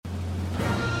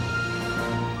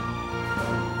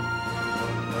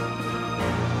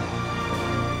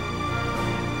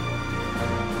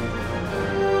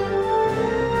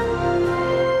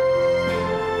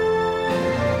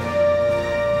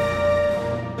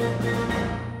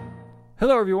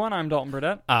Hello, everyone. I'm Dalton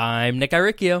Burdett. I'm Nick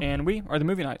Iricchio. And we are the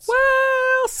Movie Nights.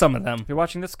 Well, some of them. If you're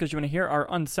watching this because you want to hear our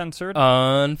uncensored,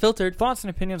 unfiltered thoughts and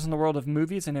opinions on the world of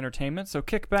movies and entertainment, so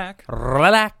kick back,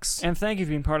 relax, and thank you for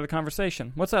being part of the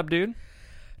conversation. What's up, dude?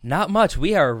 Not much.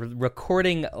 We are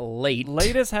recording late.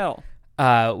 Late as hell.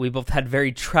 We both had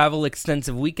very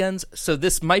travel-extensive weekends, so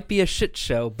this might be a shit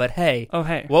show, but hey. Oh,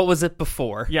 hey. What was it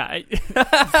before? Yeah,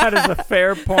 that is a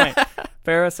fair point.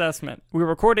 Fair assessment. We're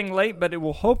recording late, but it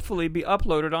will hopefully be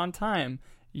uploaded on time.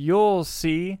 You'll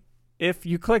see if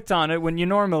you clicked on it when you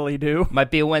normally do. Might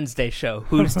be a Wednesday show.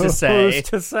 Who's to say? Who's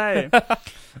to say?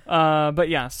 But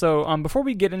yeah, so before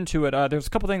we get into it, there's a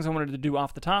couple things I wanted to do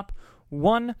off the top.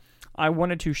 One, I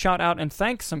wanted to shout out and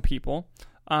thank some people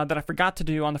that I forgot to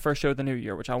do on the first show of the new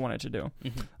year, which I wanted to do.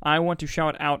 Mm-hmm. I want to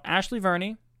shout out Ashley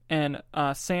Verney and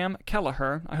Sam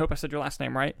Kelleher. I hope I said your last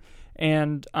name right.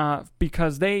 And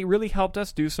because they really helped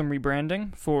us do some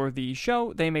rebranding for the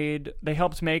show. They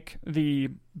helped make the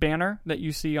banner that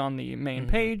you see on the main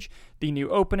page, the new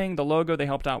opening, the logo. They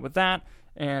helped out with that.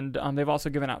 And they've also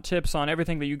given out tips on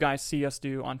everything that you guys see us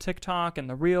do on TikTok and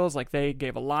the Reels. Like, they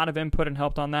gave a lot of input and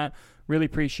helped on that. Really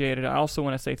appreciate it. I also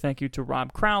want to say thank you to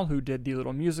Rob Crowell, who did the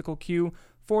little musical cue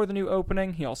for the new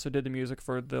opening. He also did the music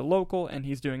for the local, and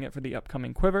he's doing it for the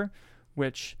upcoming Quiver,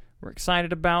 which we're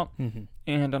excited about. Mm-hmm.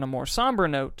 And on a more somber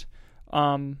note,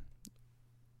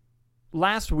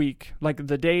 last week, like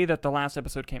the day that the last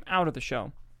episode came out of the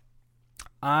show,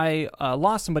 I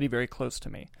lost somebody very close to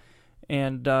me.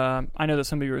 And I know that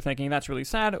some of you are thinking, that's really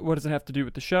sad. What does it have to do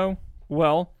with the show?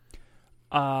 Well,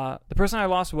 the person I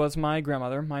lost was my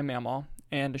grandmother, my mamaw,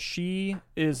 and she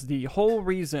is the whole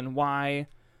reason why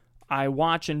I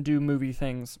watch and do movie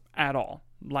things at all.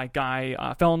 Like,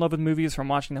 I fell in love with movies from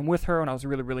watching them with her when I was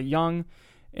really, really young.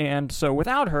 And so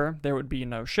without her, there would be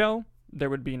no show, there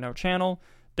would be no channel,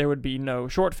 there would be no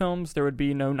short films, there would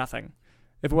be no nothing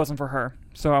if it wasn't for her.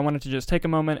 So I wanted to just take a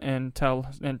moment and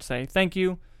say thank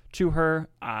you to her.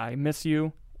 I miss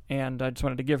you, and I just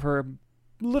wanted to give her a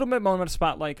little bit moment of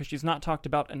spotlight because she's not talked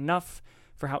about enough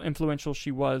for how influential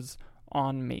she was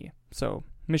on me. So,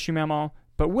 miss you, Mamaw.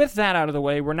 But with that out of the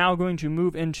way, we're now going to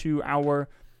move into our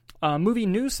movie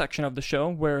news section of the show,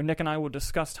 where Nick and I will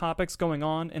discuss topics going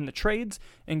on in the trades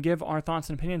and give our thoughts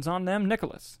and opinions on them.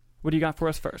 Nicholas, what do you got for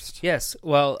us first? Yes,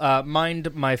 well,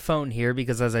 mind my phone here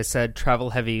because, as I said,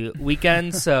 travel-heavy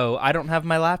weekend, so I don't have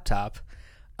my laptop.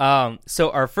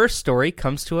 So our first story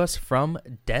comes to us from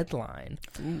Deadline.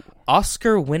 Ooh.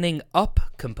 Oscar-winning Up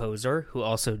composer, who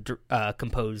also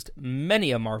composed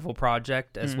many a Marvel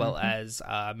project, as well as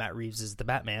Matt Reeves' The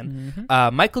Batman,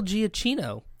 Michael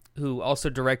Giacchino, who also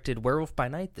directed Werewolf by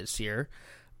Night this year,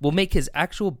 will make his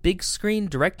actual big-screen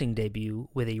directing debut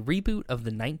with a reboot of the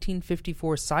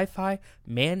 1954 sci-fi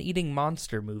man-eating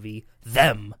monster movie,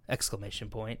 Them!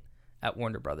 At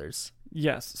Warner Brothers.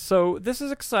 Yes, so this is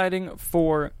exciting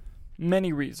for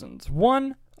many reasons.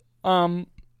 One,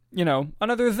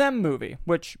 another Them movie,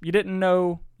 which you didn't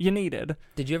know you needed.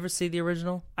 Did you ever see the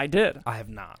original? I did. I have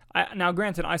not. Now,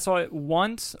 granted, I saw it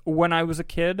once when I was a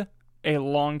kid, a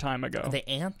long time ago. Are they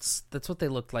ants? That's what they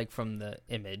looked like from the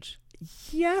image.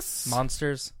 Yes.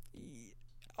 Monsters?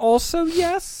 Also,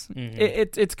 yes. Mm-hmm.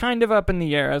 It's kind of up in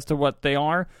the air as to what they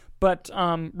are. But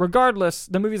regardless,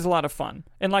 the movie's a lot of fun.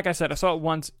 And like I said, I saw it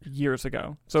once years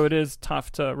ago, so it is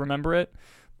tough to remember it.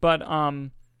 But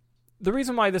the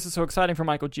reason why this is so exciting for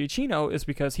Michael Giacchino is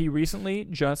because he recently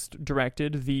just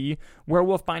directed the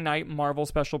Werewolf by Night Marvel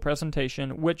special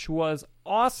presentation, which was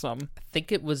awesome. I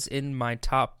think it was in my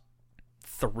top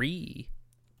 3.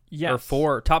 Yes. Or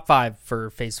 4, top 5 for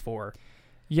Phase 4.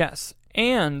 Yes.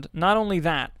 And not only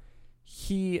that,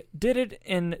 he did it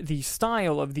in the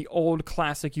style of the old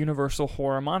classic Universal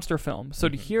horror monster film. So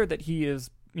to hear that he is,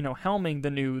 helming the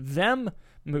new Them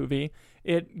movie,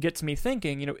 it gets me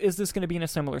thinking, is this going to be in a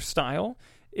similar style?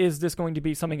 Is this going to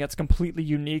be something that's completely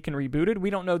unique and rebooted? We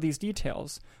don't know these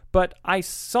details. But I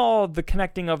saw the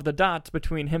connecting of the dots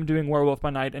between him doing Werewolf by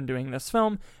Night and doing this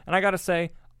film, and I gotta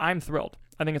say, I'm thrilled.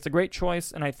 I think it's a great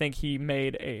choice, and I think he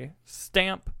made a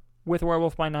stamp with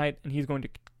Werewolf by Night, and he's going to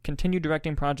continue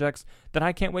directing projects that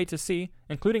I can't wait to see,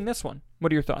 including this one.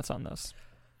 What are your thoughts on this?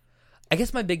 I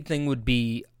guess my big thing would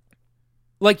be,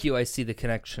 like you, I see the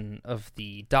connection of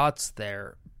the dots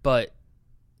there, but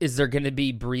is there going to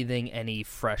be breathing any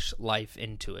fresh life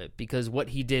into it? Because what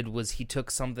he did was he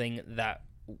took something that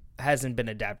hasn't been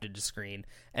adapted to screen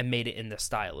and made it in the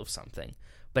style of something.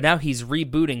 But now he's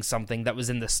rebooting something that was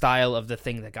in the style of the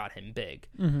thing that got him big.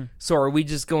 Mm-hmm. So are we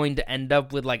just going to end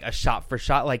up with like a shot for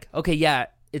shot? Like, okay, yeah,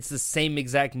 it's the same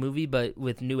exact movie, but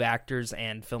with new actors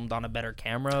and filmed on a better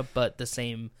camera, but the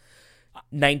same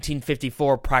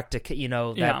 1954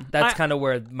 that's kind of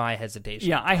where my hesitation.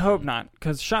 Yeah, I hope not,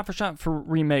 because shot for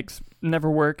remakes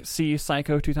never work. See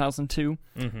Psycho 2002.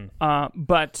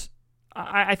 But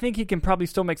I think he can probably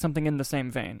still make something in the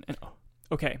same vein. And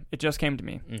okay, it just came to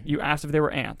me. You asked if they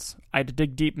were ants. I had to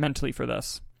dig deep mentally for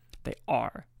this. They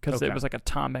are, because it was like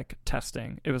atomic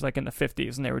testing. It was like in the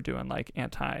 50s, and they were doing like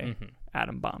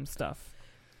anti-atom bomb stuff.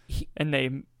 And they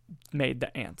made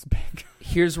the ants big.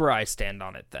 Here's where I stand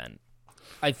on it then.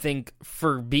 I think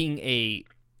for being a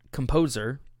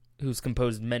composer who's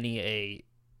composed many a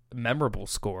memorable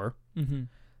score,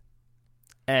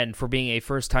 and for being a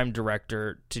first-time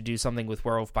director to do something with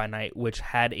Werewolf by Night, which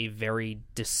had a very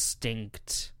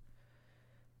distinct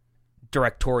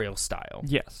directorial style.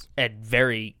 Yes. And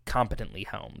very competently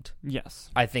helmed. Yes.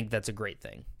 I think that's a great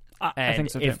thing. I think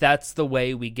so too. If that's the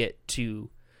way we get to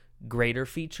greater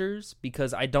features,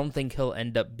 because I don't think he'll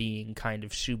end up being kind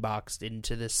of shoeboxed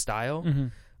into this style,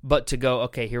 but to go,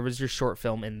 okay, here was your short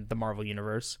film in the Marvel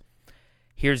Universe.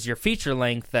 Here's your feature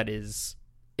length that is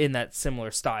in that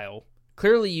similar style.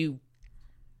 Clearly you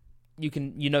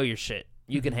know your shit.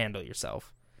 You can handle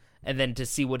yourself. And then to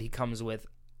see what he comes with,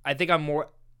 I think I'm more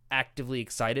actively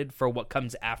excited for what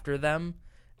comes after them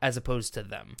as opposed to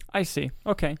them. I see.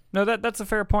 Okay. No, that's a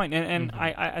fair point. And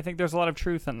I think there's a lot of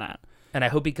truth in that. And I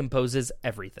hope he composes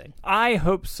everything. I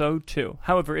hope so, too.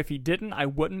 However, if he didn't, I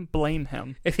wouldn't blame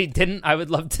him. If he didn't, I would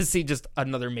love to see just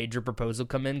another major proposal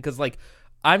come in. Because, like,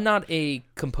 I'm not a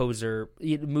composer.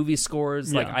 Movie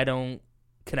scores, like, I don't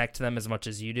connect to them as much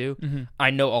as you do. I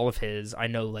know all of his. I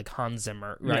know, like, Hans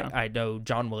Zimmer. Right? I know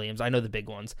John Williams. I know the big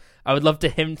ones. I would love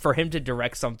for him to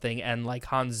direct something and, like,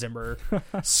 Hans Zimmer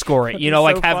score it. You know,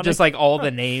 like, have just, like, all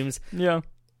the names. Yeah.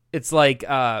 It's like,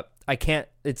 I can't...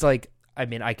 It's like...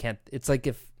 I can't. It's like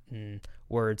if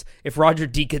Roger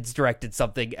Deakins directed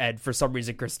something, and for some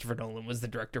reason Christopher Nolan was the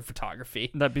director of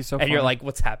photography. That'd be so. And funny. You're like,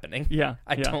 what's happening? Yeah,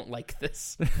 I don't like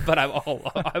this, but I'm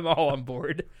all on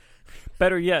board.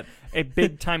 Better yet, a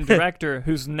big time director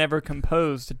who's never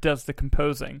composed does the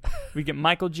composing. We get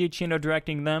Michael Giacchino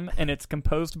directing them, and it's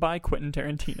composed by Quentin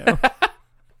Tarantino.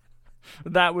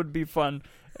 That would be fun.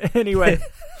 Anyway,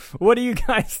 what do you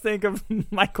guys think of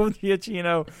Michael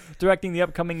Giacchino directing the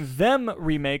upcoming Them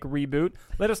remake reboot?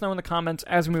 Let us know in the comments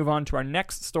as we move on to our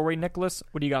next story. Nicholas,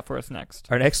 what do you got for us next?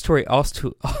 Our next story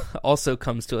also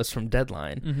comes to us from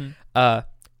Deadline.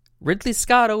 Ridley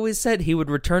Scott always said he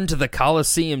would return to the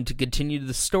Coliseum to continue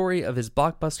the story of his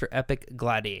blockbuster epic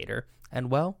Gladiator. And,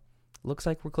 well, looks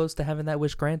like we're close to having that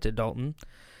wish granted, Dalton.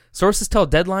 Sources tell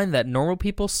Deadline that Normal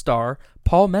People star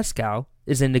Paul Mescal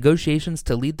is in negotiations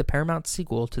to lead the Paramount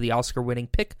sequel to the Oscar-winning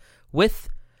Pick, with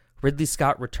Ridley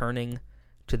Scott returning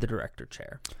to the director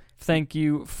chair. Thank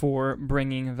you for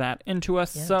bringing that into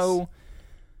us. Yes. So,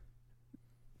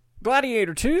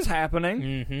 Gladiator 2 is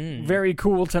happening. Very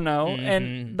cool to know.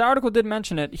 And the article did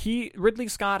mention it. Ridley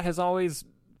Scott has always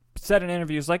said in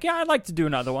interviews, like, yeah, I'd like to do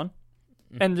another one.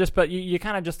 But you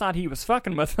kind of just thought he was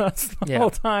fucking with us the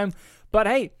whole time. But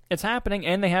hey, it's happening,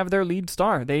 and they have their lead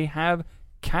star. They have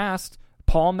cast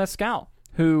Paul Mescal,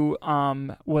 who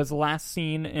was last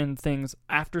seen in things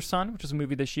After Sun, which is a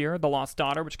movie this year, The Lost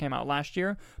Daughter, which came out last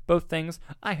year. Both things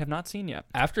I have not seen yet.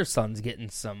 After Sun's getting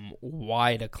some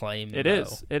wide acclaim. It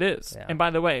is. Yeah. And by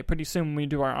the way, pretty soon when we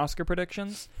do our Oscar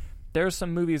predictions, there's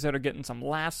some movies that are getting some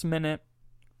last-minute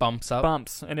bumps,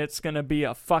 and it's going to be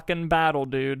a fucking battle,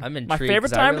 dude. I'm intrigued. My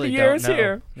favorite time of the year is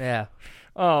here. Yeah.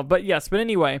 But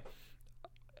anyway,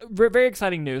 very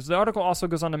exciting news. The article also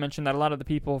goes on to mention that a lot of the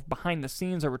people behind the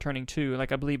scenes are returning too,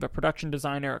 like I believe a production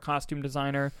designer, a costume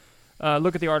designer.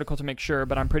 Look at the article to make sure,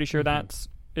 but I'm pretty sure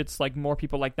it's like more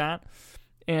people like that.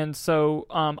 And so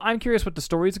I'm curious what the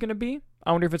story is going to be.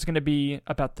 I wonder if it's going to be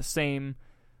about the same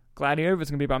Gladiator, if it's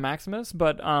going to be about Maximus,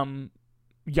 but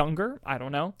younger. I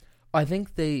don't know. I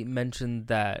think they mentioned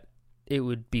that it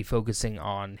would be focusing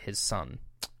on his son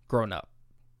grown up.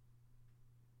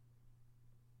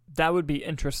 That would be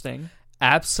interesting.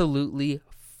 Absolutely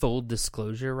full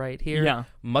disclosure right here. Yeah.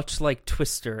 Much like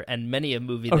Twister and many a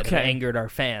movie that have angered our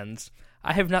fans,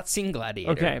 I have not seen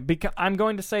Gladiator. Okay, because I'm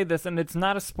going to say this, and it's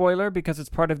not a spoiler because it's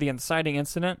part of the inciting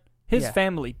incident. His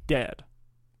family dead.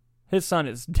 His son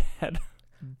is dead.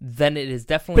 Then it is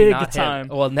definitely Big not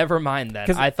time. him. Well, never mind that.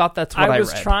 I thought that's what I read. I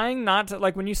was trying not to,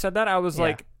 like, when you said that, I was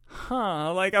like,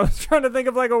 like, I was trying to think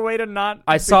of, like, a way to not...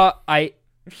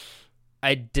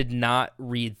 I did not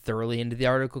read thoroughly into the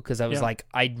article because I was like,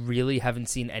 I really haven't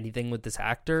seen anything with this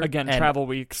actor. Again, travel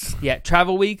weeks. Yeah,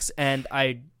 travel weeks, and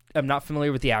I am not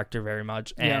familiar with the actor very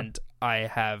much, and I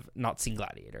have not seen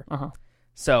Gladiator.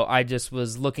 So I just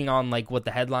was looking on like what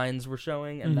the headlines were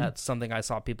showing, and that's something I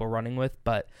saw people running with,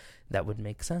 but that would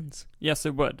make sense. Yes,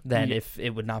 it would. Then if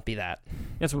it would not be that.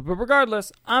 Yes, but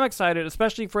regardless, I'm excited,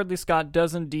 especially if Ridley Scott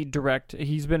does indeed direct.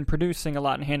 He's been producing a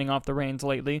lot and handing off the reins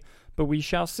lately, but we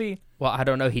shall see. Well, I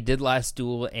don't know. He did Last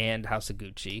Duel and House of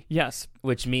Gucci. Yes.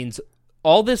 Which means,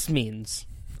 all this means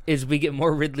is we get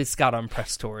more Ridley Scott on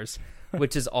press tours,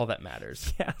 which is all that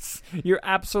matters. Yes. You're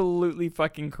absolutely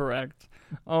fucking correct.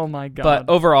 Oh my God. But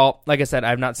overall, like I said,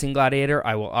 I've not seen Gladiator.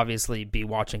 I will obviously be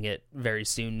watching it very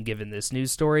soon given this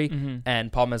news story. Mm-hmm.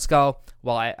 And Paul Mescal,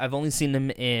 well, I've only seen him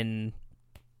in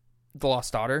The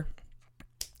Lost Daughter,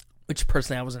 which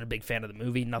personally I wasn't a big fan of the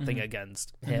movie. Nothing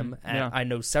against him. And Yeah. I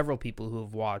know several people who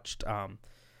have watched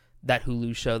that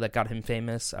Hulu show that got him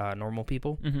famous, Normal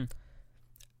People. Mm-hmm.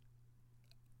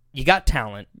 You got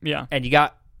talent. Yeah. And you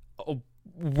got a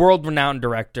world-renowned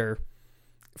director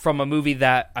from a movie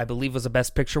that I believe was a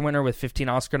Best Picture winner with 15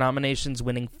 Oscar nominations,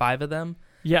 winning 5 of them.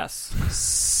 Yes.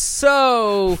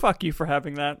 So Fuck you for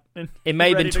having that. it may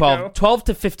have been ready to go. 12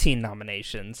 to 15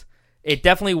 nominations. It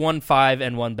definitely won 5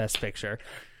 and won Best Picture.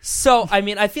 So, I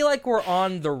mean, I feel like we're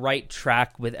on the right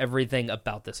track with everything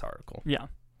about this article. Yeah.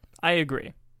 I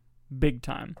agree. Big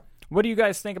time. What do you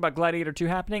guys think about Gladiator 2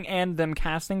 happening and them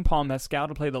casting Paul Mescal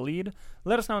to play the lead?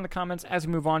 Let us know in the comments as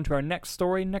we move on to our next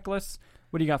story. Nicholas,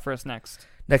 what do you got for us next?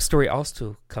 Next story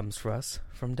also comes for us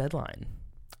from Deadline.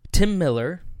 Tim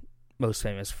Miller, most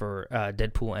famous for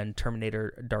Deadpool and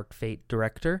Terminator Dark Fate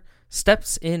director,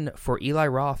 steps in for Eli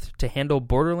Roth to handle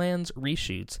Borderlands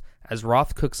reshoots as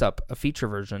Roth cooks up a feature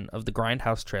version of the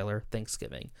Grindhouse trailer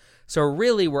Thanksgiving. So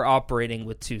really we're operating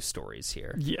with 2 stories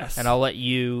here. Yes. And I'll let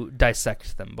you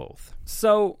dissect them both.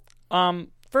 So,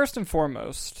 first and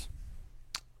foremost,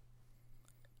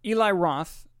 Eli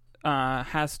Roth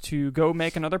has to go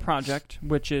make another project,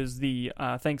 which is the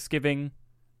Thanksgiving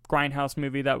Grindhouse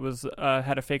movie that was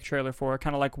had a fake trailer for,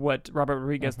 kind of like what Robert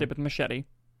Rodriguez did with Machete.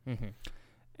 Mm-hmm.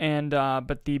 And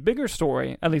but the bigger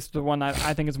story, at least the one that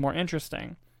I think is more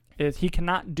interesting, is he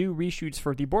cannot do reshoots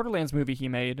for the Borderlands movie he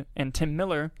made, and Tim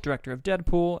Miller, director of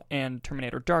Deadpool and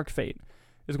Terminator Dark Fate,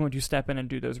 is going to step in and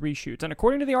do those reshoots. And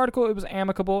according to the article, it was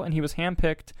amicable and he was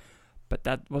handpicked, but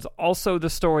that was also the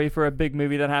story for a big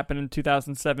movie that happened in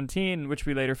 2017, which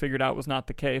we later figured out was not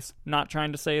the case. Not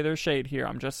trying to say there's shade here,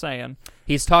 I'm just saying.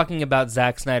 He's talking about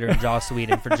Zack Snyder and Joss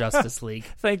Whedon for Justice League.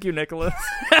 Thank you, Nicholas.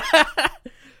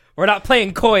 We're not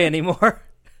playing coy anymore.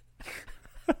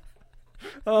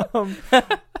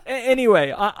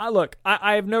 Anyway,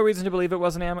 I have no reason to believe it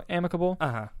wasn't amicable.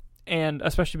 Uh-huh. And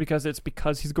especially because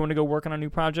he's going to go work on a new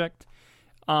project.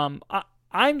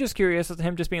 I'm just curious as to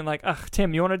him just being like, ugh,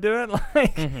 Tim, you want to do it?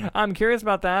 Like, I'm curious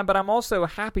about that, but I'm also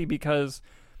happy because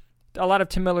a lot of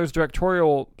Tim Miller's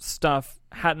directorial stuff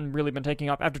hadn't really been taking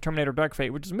off after Terminator Dark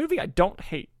Fate, which is a movie I don't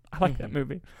hate. I like that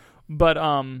movie. But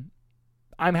I'm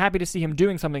happy to see him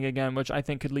doing something again, which I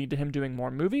think could lead to him doing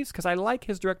more movies, because I like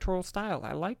his directorial style.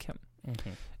 I like him.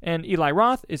 And Eli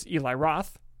Roth is Eli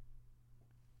Roth.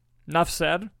 Enough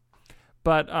said.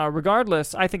 But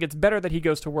regardless, I think it's better that he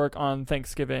goes to work on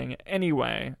Thanksgiving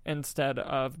anyway instead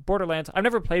of Borderlands. I've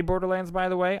never played Borderlands, by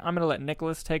the way. I'm going to let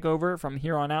Nicholas take over from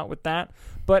here on out with that.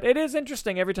 But it is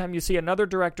interesting every time you see another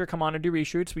director come on and do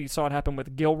reshoots. We saw it happen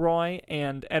with Gilroy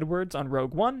and Edwards on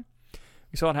Rogue One.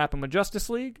 We saw it happen with Justice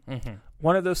League.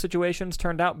 One of those situations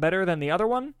turned out better than the other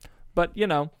one. But, you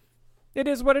know, it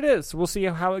is what it is. We'll see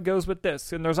how it goes with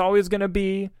this. And there's always going to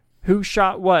be who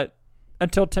shot what,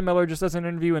 until Tim Miller just does an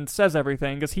interview and says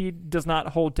everything, because he does not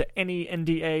hold to any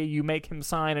NDA you make him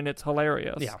sign, and it's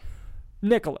hilarious. Yeah.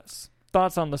 Nicholas,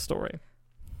 thoughts on the story?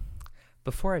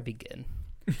 Before I begin,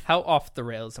 how off the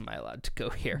rails am I allowed to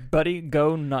go here? Buddy,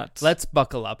 go nuts. Let's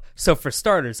buckle up. So for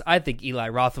starters, I think Eli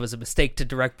Roth was a mistake to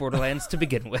direct Borderlands to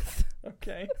begin with.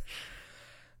 Okay.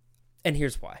 And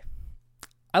here's why.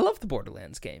 I love the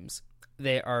Borderlands games.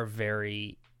 They are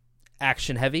very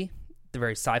action heavy. They're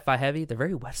very sci-fi heavy. They're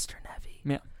very Western heavy.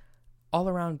 Yeah. All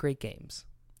around great games.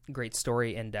 Great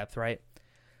story, in-depth, right?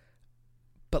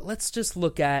 But let's just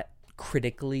look at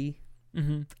critically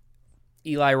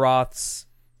Eli Roth's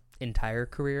entire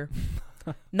career.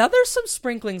 Now, there's some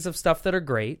sprinklings of stuff that are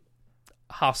great.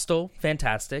 Hostel,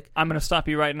 fantastic. I'm going to stop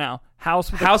you right now.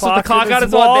 House with the Clock on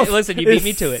its walls walls. Listen, you beat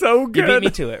me to it. So good. You beat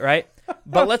me to it, right?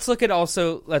 But let's look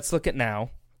at now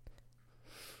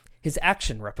his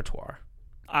action repertoire.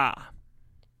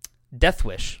 Death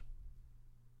Wish.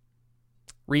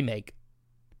 Remake.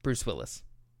 Bruce Willis.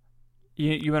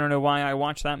 You want to know why I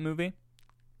watched that movie?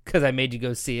 Because I made you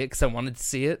go see it, because I wanted to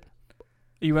see it.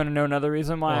 You want to know another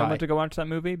reason why I went to go watch that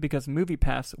movie? Because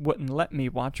MoviePass wouldn't let me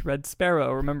watch Red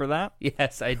Sparrow. Remember that?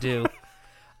 Yes, I do.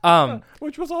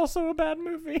 Which was also a bad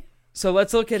movie. So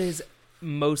let's look at his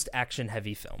most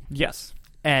action-heavy film. Yes.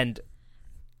 And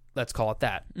Let's call it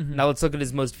that. Mhm. Now let's look at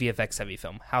his most VFX heavy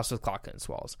film, House with Clock in its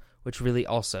Walls, which really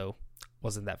also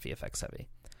wasn't that VFX heavy.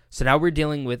 So now we're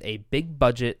dealing with a big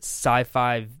budget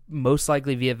sci-fi, most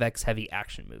likely VFX heavy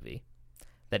action movie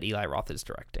that Eli Roth is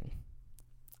directing.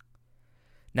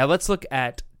 Now let's look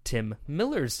at Tim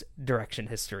Miller's direction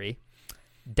history.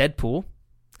 Deadpool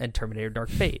and Terminator Dark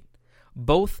Fate.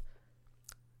 Both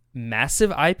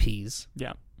massive IPs.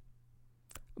 Yeah.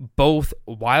 Both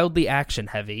wildly action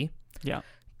heavy. Yeah.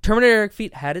 Terminator Dark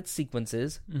Fate had its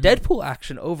sequences. Mhm. Deadpool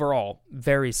action overall,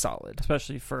 very solid.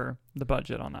 Especially for the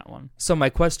budget on that one. So my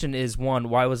question is, one,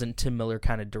 why wasn't Tim Miller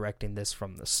kind of directing this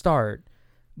from the start?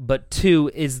 But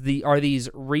two, are these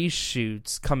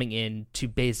reshoots coming in to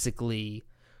basically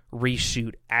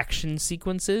reshoot action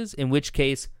sequences? In which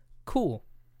case, cool.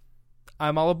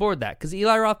 I'm all aboard that. Because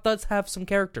Eli Roth does have some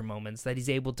character moments that he's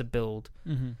able to build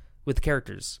Mm-hmm. with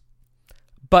characters.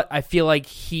 But I feel like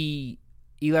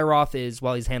Eli Roth is,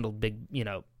 while he's handled big,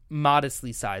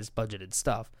 modestly sized budgeted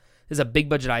stuff, is a big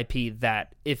budget IP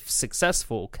that, if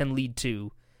successful, can lead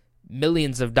to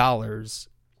millions of dollars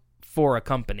for a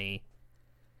company.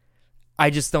 I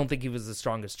just don't think he was the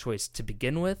strongest choice to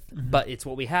begin with, but it's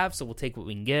what we have, so we'll take what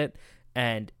we can get.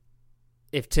 And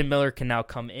if Tim Miller can now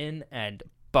come in and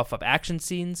buff up action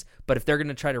scenes, but if they're going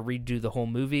to try to redo the whole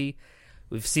movie,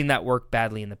 we've seen that work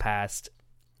badly in the past.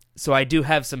 So I do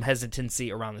have some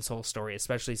hesitancy around this whole story,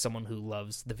 especially someone who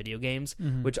loves the video games,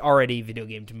 which already video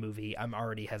game to movie, I'm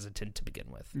already hesitant to begin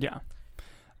with. Yeah.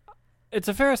 It's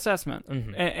a fair assessment,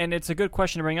 and it's a good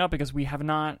question to bring up because we have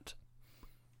not...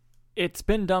 It's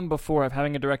been done before of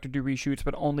having a director do reshoots,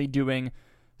 but only doing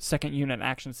second unit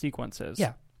action sequences.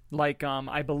 Yeah. Like,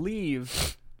 I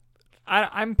believe...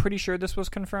 I'm pretty sure this was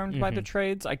confirmed by the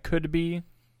trades. I could be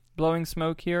blowing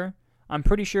smoke here. I'm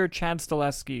pretty sure Chad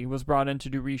Stileski was brought in to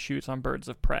do reshoots on Birds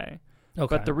of Prey.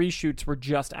 Okay. But the reshoots were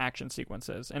just action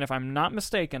sequences. And if I'm not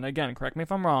mistaken, again, correct me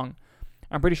if I'm wrong,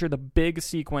 I'm pretty sure the big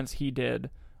sequence he did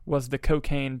was the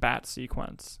cocaine bat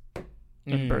sequence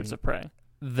in Birds of Prey.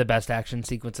 The best action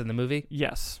sequence in the movie?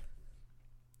 Yes.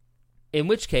 In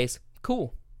which case,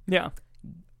 cool. Yeah.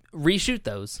 Reshoot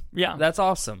those. Yeah. That's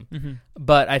awesome. Mm-hmm.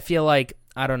 But I feel like,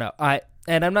 I don't know.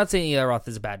 And I'm not saying Eli Roth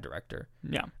is a bad director.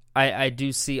 Yeah. I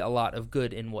do see a lot of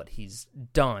good in what he's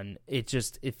done. It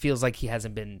feels like he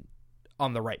hasn't been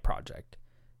on the right project.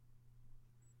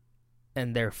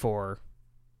 And therefore...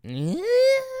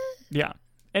 Yeah.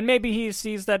 And maybe he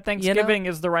sees that Thanksgiving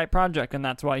is the right project, and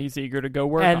that's why he's eager to go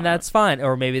work on it. And that's fine.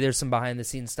 Or maybe there's some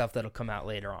behind-the-scenes stuff that'll come out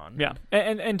later on. Yeah.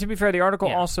 And to be fair, the article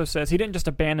also says, he didn't just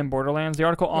abandon Borderlands. The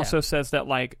article also says that,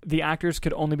 like, the actors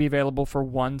could only be available for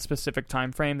one specific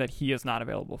time frame that he is not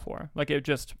available for. Like, it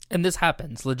just... And this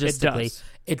happens, logistically. It does.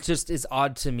 It just is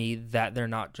odd to me that they're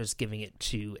not just giving it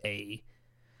to a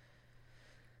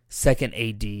second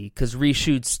AD, because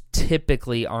reshoots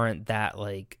typically aren't that,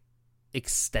 like,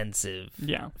 extensive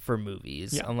for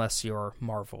movies unless you're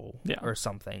Marvel or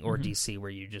something, or DC, where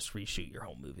you just reshoot your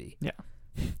whole movie.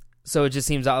 So it just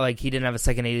seems like he didn't have a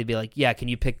second AD to be like, can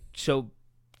you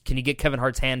get Kevin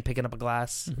Hart's hand picking up a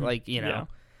glass? Like,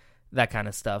 that kind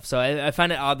of stuff. So I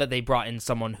find it odd that they brought in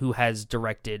someone who has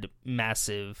directed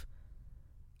massive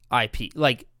IP.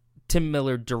 Like, Tim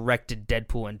Miller directed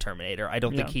Deadpool and Terminator. I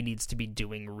don't think he needs to be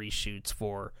doing reshoots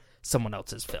for someone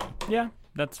else's film. Yeah,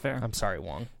 that's fair. I'm sorry,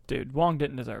 Wong. Dude, Wong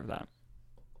didn't deserve that.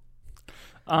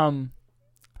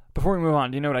 Before we move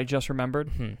on, do you know what I just remembered?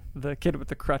 The kid with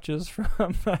the crutches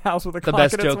from the House with the Clock. The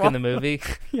best in its joke in the movie.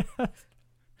 Yes.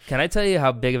 Can I tell you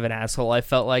how big of an asshole I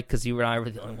felt like? Because you and I were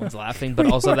the only ones laughing, but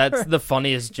also that's the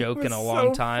funniest joke in a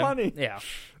long time. Funny. Yeah.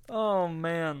 Oh,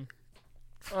 man.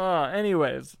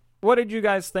 Anyways, what did you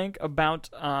guys think about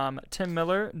Tim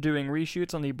Miller doing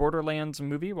reshoots on the Borderlands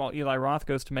movie while Eli Roth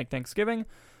goes to make Thanksgiving?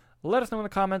 Let us know in the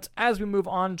comments as we move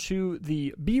on to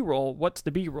the B-roll. What's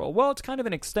the B-roll? Well, it's kind of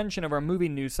an extension of our movie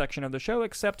news section of the show,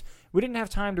 except we didn't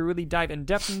have time to really dive in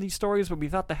depth into these stories, but we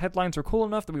thought the headlines were cool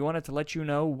enough that we wanted to let you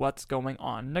know what's going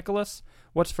on. Nicholas,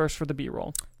 what's first for the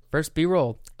B-roll? First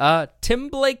B-roll. Tim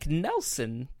Blake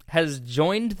Nelson has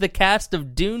joined the cast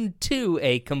of Dune 2,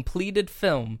 a completed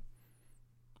film.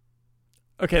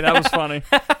 Okay, that was funny.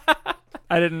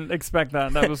 I didn't expect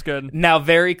that. That was good. Now,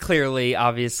 very clearly,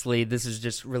 obviously, this is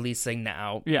just releasing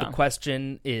now. Yeah. The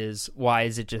question is, why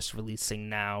is it just releasing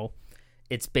now?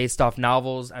 It's based off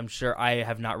novels. I'm sure I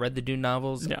have not read the Dune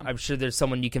novels. Yeah. I'm sure there's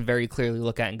someone you can very clearly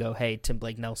look at and go, hey, Tim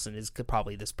Blake Nelson is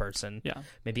probably this person. Yeah.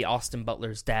 Maybe Austin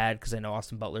Butler's dad, because I know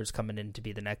Austin Butler's coming in to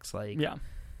be the next,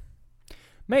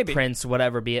 maybe Prince,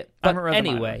 whatever be it. I But haven't read them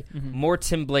anyway, either. more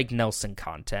Tim Blake Nelson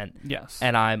content. Yes.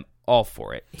 And I'm all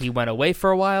for it. He went away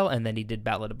for a while, and then he did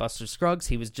Battle of the Buster Scruggs.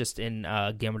 He was just in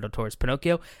Guillermo del Toro's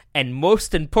Pinocchio. And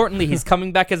most importantly, he's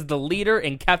coming back as the leader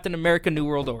in Captain America New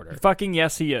World Order. Fucking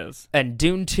yes, he is. And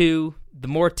Dune 2, the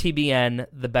more TBN,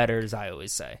 the better, as I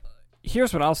always say.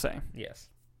 Here's what I'll say. Yes.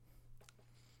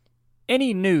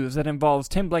 Any news that involves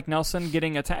Tim Blake Nelson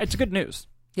getting attacked, it's good news.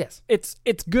 Yes. It's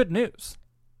good news.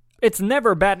 It's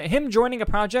never bad. Him joining a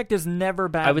project is never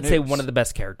bad I would news. say one of the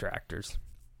best character actors.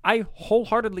 I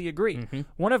wholeheartedly agree. Mm-hmm.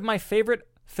 One of my favorite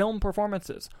film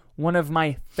performances. One of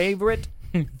my favorite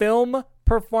film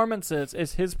performances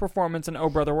is his performance in Oh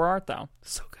Brother, Where Art Thou?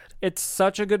 So good. It's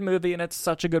such a good movie, and it's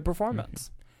such a good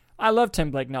performance. I love Tim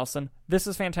Blake Nelson. This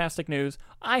is fantastic news.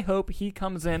 I hope he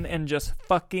comes in and just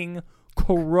fucking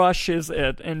crushes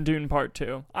it in Dune Part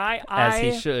 2. As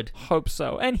he should. Hope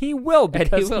so. And he will,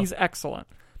 because he's excellent.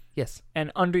 Yes.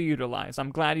 And underutilized.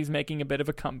 I'm glad he's making a bit of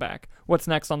a comeback. What's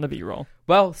next on the B-roll?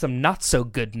 Well, some not so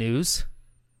good news.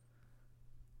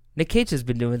 Nick Cage has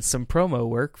been doing some promo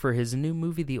work for his new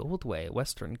movie, The Old Way, a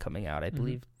Western coming out, I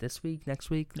believe, this week, next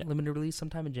week, limited release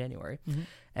sometime in January.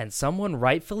 And someone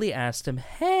rightfully asked him,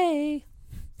 hey,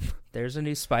 there's a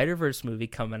new Spider-Verse movie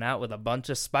coming out with a bunch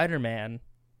of Spider-Man.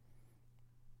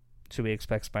 Should we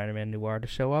expect Spider-Man Noir to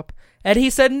show up? And he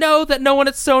said no, that no one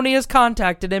at Sony has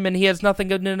contacted him, and he has nothing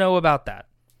to know about that.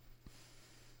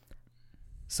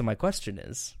 So my question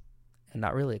is, and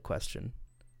not really a question,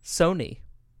 Sony,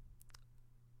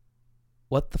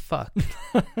 what the fuck?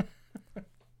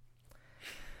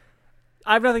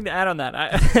 I have nothing to add on that.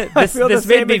 I feel the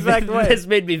same exact way. This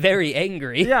made me very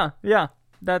angry. Yeah.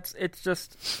 It's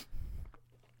just...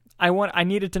 I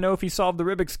needed to know if he solved the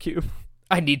Rubik's Cube.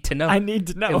 I need to know.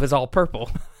 It was all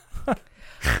purple.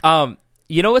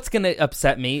 You know what's going to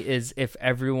upset me is if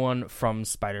everyone from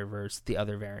Spider-Verse, the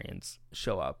other variants,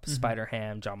 show up.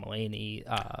 Spider-Ham, John Mulaney.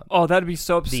 That'd be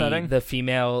so upsetting. The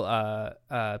female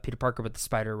Peter Parker with the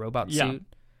spider robot suit.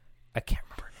 I can't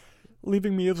remember.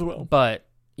 Leaving me as well. But,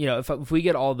 you know, if we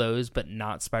get all those, but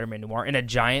not Spider-Man Noir, in a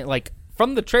giant, like,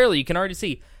 from the trailer, you can already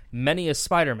see many a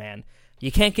Spider-Man.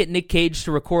 You can't get Nick Cage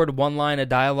to record one line of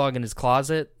dialogue in his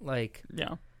closet. Like,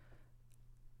 yeah.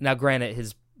 Now, granted,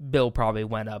 his bill probably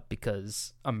went up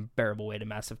because Unbearable Weight of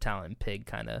Massive Talent, Pig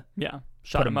kind of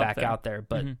put him back out there.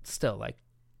 But still, like,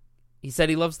 he said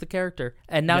he loves the character.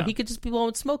 And now he could just be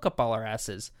blowing smoke up all our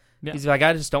asses. Yeah. He's like,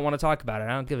 I just don't want to talk about it. I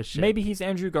don't give a shit. Maybe he's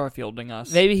Andrew Garfielding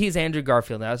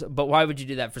us. But why would you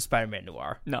do that for Spider-Man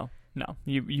Noir? No,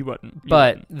 you wouldn't.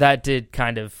 That did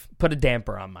kind of put a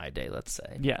damper on my day, let's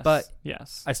say. Yes. But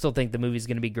yes. I still think the movie's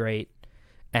going to be great.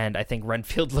 And I think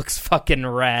Renfield looks fucking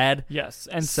rad. Yes.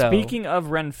 And speaking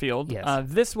of Renfield,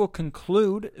 this will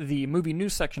conclude the movie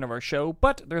news section of our show.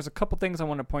 But there's a couple things I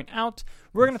want to point out.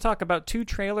 We're going to talk about 2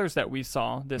 trailers that we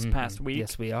saw this past week.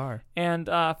 Yes, we are. And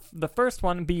the first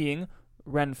one being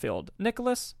Renfield.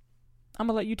 Nicholas, I'm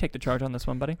going to let you take the charge on this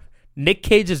one, buddy. Nick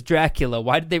Cage's Dracula.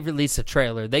 Why did they release a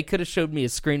trailer? They could have showed me a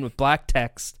screen with black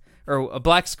text, or a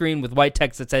black screen with white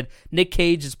text that said, Nick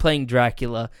Cage is playing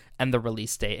Dracula, and the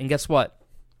release date. And guess what?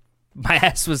 My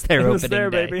ass was there opening day.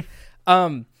 Baby.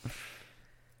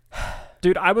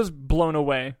 Dude, I was blown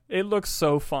away. It looks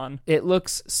so fun. It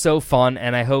looks so fun,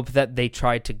 and I hope that they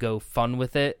try to go fun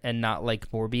with it and not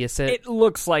like Morbius it. It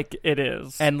looks like it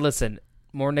is. And listen,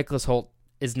 more Nicholas Hoult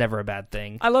is never a bad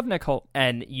thing. I love Nick Hoult.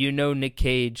 And you know Nick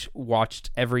Cage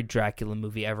watched every Dracula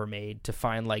movie ever made to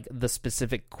find like the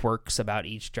specific quirks about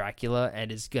each Dracula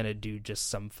and is going to do just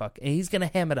some and he's going to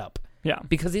ham it up. Yeah.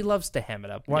 Because he loves to ham it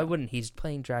up. Why wouldn't he? He's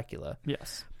playing Dracula.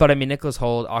 Yes. But I mean, Nicholas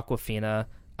Hoult, Awkwafina,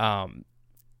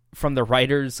 from the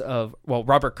writers of,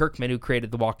 Robert Kirkman, who created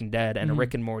The Walking Dead, and a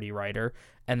Rick and Morty writer.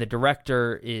 And the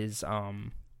director is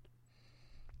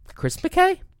Chris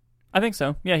McKay? I think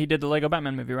so. Yeah, he did the Lego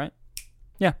Batman movie, right?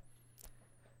 Yeah.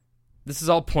 This is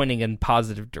all pointing in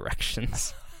positive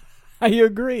directions. I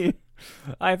agree.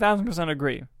 I 1,000%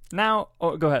 agree. Now,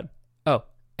 go ahead. Oh,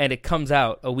 and it comes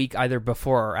out a week either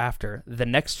before or after the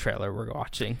next trailer we're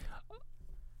watching.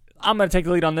 I'm going to take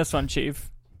the lead on this one,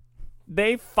 Chief.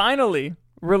 They finally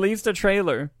released a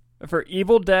trailer for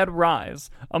Evil Dead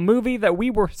Rise, a movie that we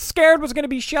were scared was going to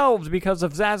be shelved because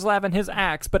of Zaslav and his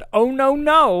axe, but oh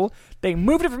no, they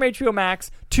moved it from HBO Max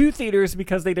to theaters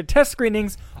because they did test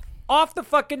screenings off the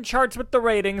fucking charts with the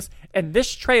ratings, and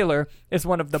this trailer is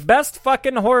one of the best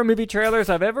fucking horror movie trailers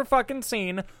I've ever fucking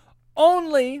seen,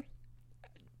 only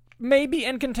maybe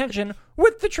in contention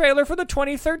with the trailer for the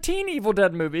 2013 Evil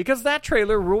Dead movie, because that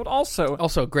trailer ruled also.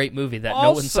 Also a great movie that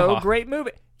no one saw. Also great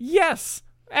movie. Yes,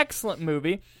 excellent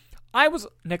movie.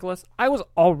 Nicholas, I was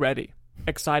already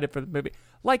excited for the movie.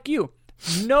 Like you,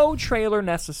 no trailer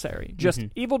necessary. Just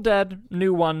Evil Dead,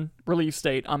 new one, release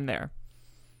date, I'm there.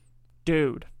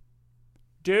 Dude.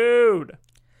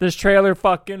 This trailer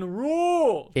fucking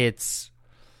rules. It's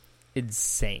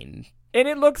insane. And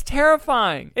it looks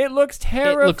terrifying. It looks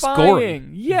terrifying. It looks gory.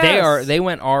 Yes. They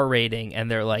went R rating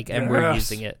and they're like, and we're Yes.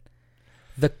 using it.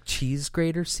 The cheese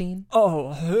grater scene?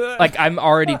 Oh. Like, I'm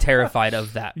already terrified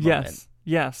of that moment.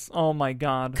 Yes. Oh my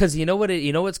God. Because you know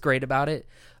what's great about it?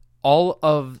 All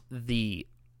of the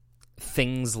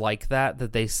things like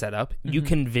that they set up, you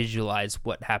can visualize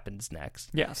what happens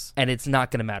next. Yes. And it's not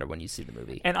going to matter when you see the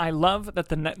movie. And I love that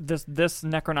this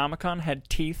Necronomicon had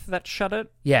teeth that shut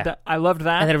it. Yeah. I loved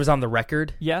that. And then it was on the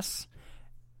record. Yes.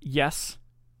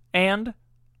 And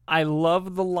I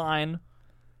love the line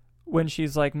when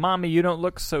she's like, "Mommy, you don't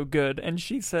look so good." And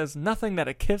she says, "Nothing that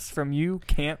a kiss from you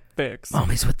can't fix."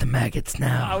 Mommy's with the maggots I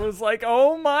now. was like,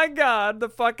 oh my God, the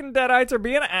fucking Deadites are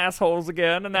being assholes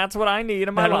again, and that's what I need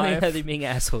in my Not only life. are they being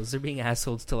assholes, they're being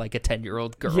assholes to like a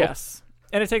 10-year-old girl. Yes.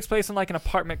 And it takes place in like an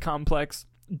apartment complex.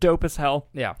 Dope as hell.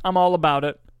 Yeah. I'm all about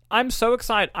it. I'm so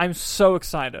excited.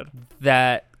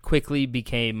 That quickly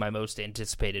became my most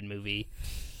anticipated movie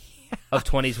of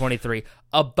 2023,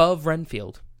 above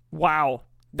Renfield. Wow.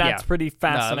 That's pretty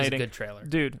fascinating. No, that was a good trailer.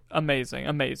 Dude,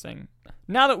 amazing.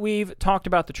 Now that we've talked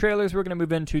about the trailers, we're going to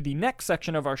move into the next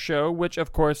section of our show, which,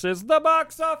 of course, is the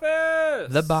box office.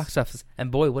 The box office.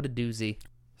 And boy, what a doozy.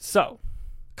 So,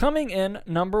 coming in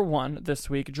number 1 this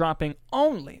week, dropping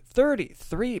only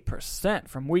 33%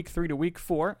 from week 3 to week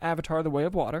 4, Avatar: The Way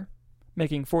of Water,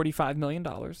 making $45 million.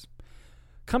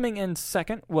 Coming in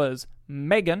second was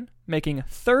Megan, making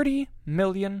 $30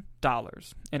 million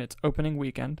in its opening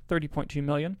weekend, $30.2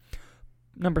 million.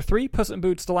 Number 3, Puss in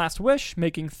Boots: The Last Wish,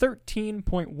 making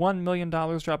 $13.1 million,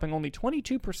 dropping only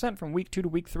 22% from week 2 to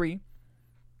week 3.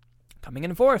 Coming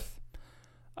in fourth,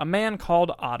 A Man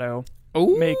Called Otto,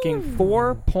 making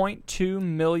 $4.2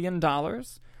 million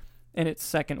in its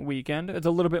second weekend. It's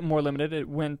a little bit more limited. It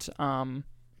went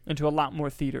into a lot more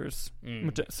theaters,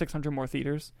 600 more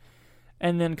theaters.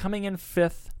 And then coming in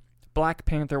fifth, Black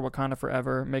Panther: Wakanda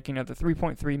Forever, making another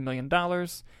 $3.3 million.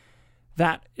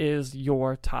 That is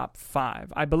your top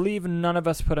 5. I believe none of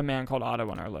us put A Man Called Otto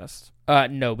on our list.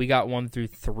 No, we got 1 through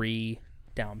 3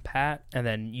 down pat, and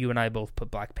then you and I both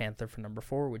put Black Panther for number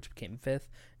 4, which became 5th,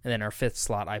 and then our 5th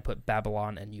slot I put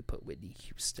Babylon, and you put Whitney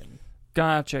Houston.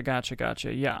 Gotcha.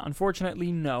 Yeah,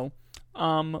 unfortunately, no.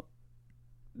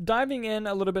 Diving in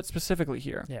a little bit specifically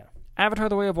here. Yeah. Avatar: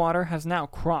 The Way of Water has now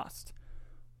crossed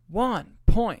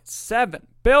 1.7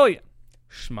 billion.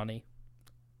 Shmoney.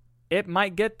 It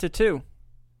might get to 2.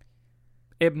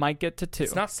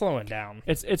 It's not slowing down.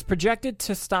 It's projected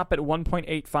to stop at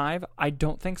 1.85. I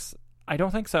don't think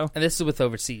so. And this is with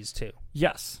overseas, too.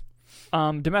 Yes.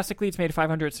 Domestically, it's made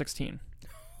 516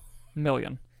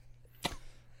 million.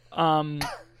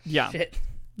 Yeah. Shit.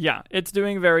 Yeah, it's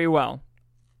doing very well.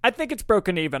 I think it's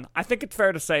broken even. I think it's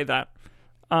fair to say that.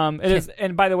 It is,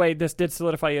 and by the way, this did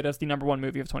solidify it as the number 1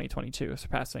 movie of 2022,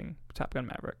 surpassing Top Gun: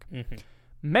 Maverick. Mm-hmm.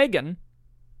 Megan,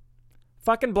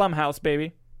 fucking Blumhouse,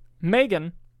 baby.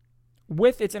 Megan,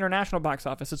 with its international box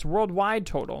office, its worldwide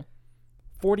total,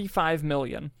 $45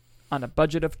 million on a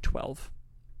budget of 12.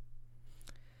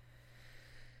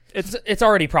 It's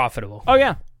already profitable. Oh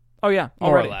yeah, more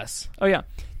already. or less. Oh yeah,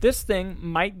 this thing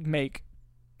might make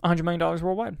 $100 million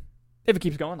worldwide if it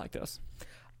keeps going like this.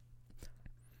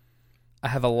 I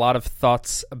have a lot of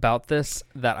thoughts about this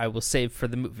that I will save for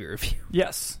the movie review.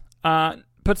 Yes.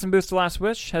 Puss in Boots: The Last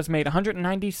Wish has made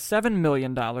 $197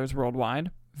 million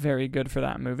worldwide. Very good for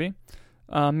that movie.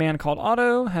 Man Called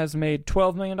Otto has made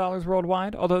 $12 million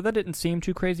worldwide, although that didn't seem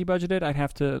too crazy budgeted. I'd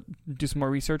have to do some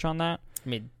more research on that. I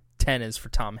mean, 10 is for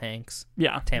Tom Hanks.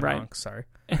 Yeah, Tam right. Hanks, sorry.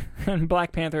 And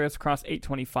Black Panther has crossed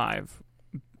 $825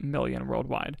 million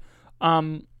worldwide.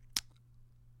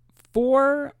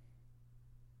 For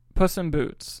Puss in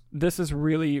Boots, this is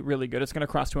really, really good. It's going to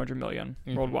cross 200 million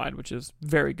worldwide, which is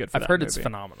very good for that I've heard movie. it's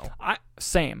phenomenal.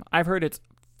 Same. I've heard it's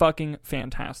fucking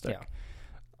fantastic.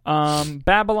 Yeah.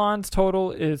 Babylon's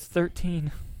total is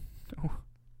 13. Oh,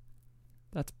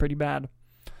 that's pretty bad.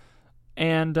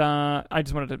 And I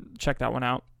just wanted to check that one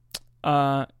out.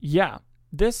 Yeah,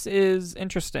 this is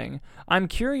interesting. I'm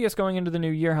curious going into the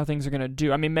new year how things are going to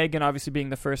do. I mean, Megan obviously being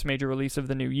the first major release of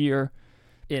the new year.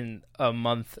 In a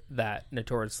month that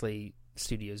notoriously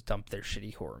studios dump their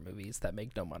shitty horror movies that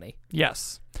make no money.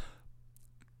 Yes.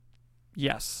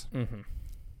 Mm-hmm.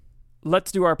 Let's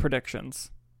do our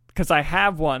predictions. Because I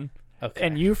have one, okay.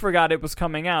 and you forgot it was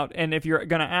coming out. And if you're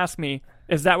going to ask me,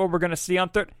 is that what we're going to see on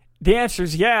third? The answer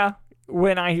is yeah,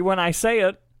 when I say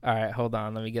it. All right, hold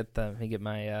on. Let me get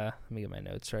my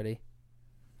notes ready.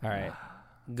 All right.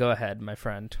 Go ahead, my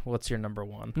friend. What's your number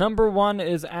 1? Number 1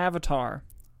 is Avatar.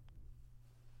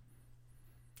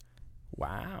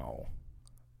 Wow.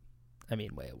 I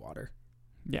mean, Way of Water.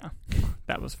 Yeah,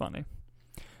 that was funny.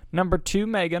 Number 2,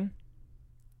 Megan.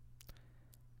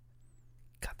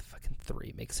 God, the fucking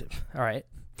 3 makes it. All right.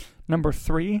 Number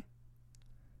 3,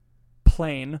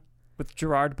 Plane with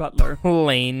Gerard Butler.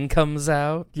 Plane comes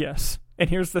out. Yes. And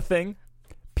here's the thing.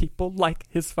 People like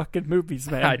his fucking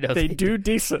movies, man. I know they they do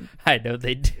decent. I know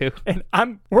they do.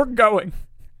 And we're going.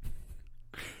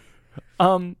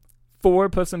 4,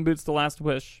 Puss in Boots: The Last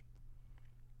Wish.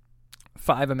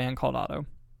 5, A Man Called Otto.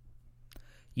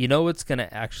 You know what's going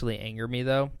to actually anger me,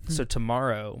 though? So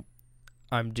tomorrow,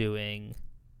 I'm doing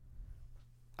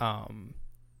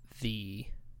the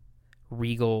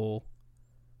Regal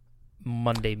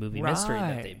Monday movie mystery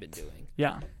that they've been doing.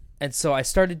 Yeah. And so I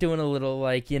started doing a little,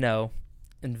 like,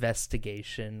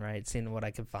 investigation, right? Seeing what I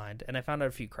could find. And I found out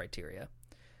a few criteria.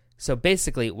 So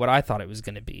basically, what I thought it was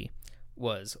going to be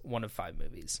was one of 5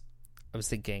 movies. I was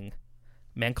thinking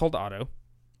Man Called Otto,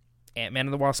 Ant-Man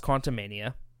and the Wasp: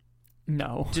 Quantumania.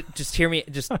 No. Just hear me.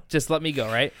 Just let me go,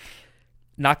 right?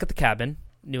 Knock at the Cabin,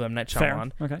 new M. Night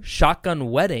Shyamalan. Fair. Okay.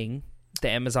 Shotgun Wedding, the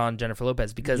Amazon Jennifer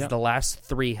Lopez, because Yep. the last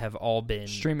 3 have all been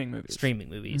Streaming movies.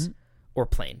 Mm-hmm. Or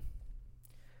Plane.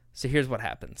 So here's what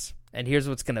happens. And here's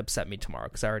what's going to upset me tomorrow,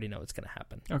 because I already know what's going to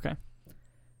happen. Okay.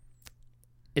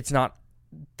 It's not,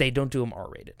 they don't do them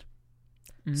R-rated.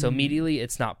 So immediately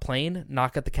it's not Plane,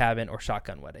 Knock at the Cabin, or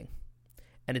Shotgun Wedding.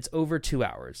 And it's over 2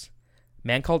 hours.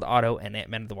 Man Called Otto and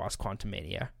Ant-Man and the Wasp: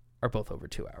 Quantumania are both over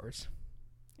 2 hours.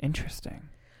 Interesting.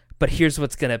 But here's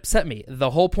what's going to upset me. The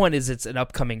whole point is it's an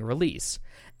upcoming release.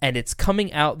 And it's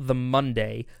coming out the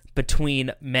Monday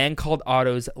between Man Called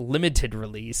Otto's limited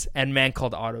release and Man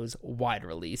Called Otto's wide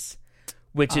release,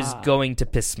 which is going to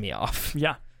piss me off.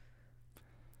 Yeah.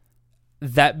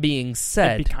 That being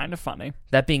said... It'd be kind of funny.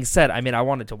 That being said, I mean, I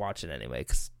wanted to watch it anyway,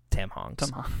 because Tam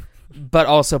honks. Come on. But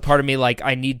also, part of me, like,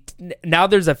 I need... Now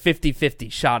there's a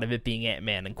 50-50 shot of it being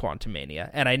Ant-Man and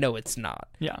Quantumania, and I know it's not.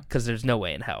 Yeah. Because there's no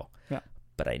way in hell. Yeah.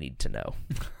 But I need to know.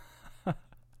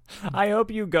 I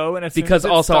hope you go, and Because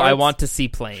also, I want to see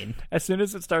Plane. As soon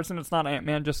as it starts and it's not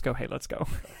Ant-Man, just go, hey, let's go.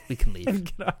 We can leave. And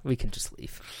get out. We can just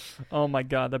leave. Oh my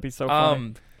god, that'd be so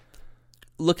funny.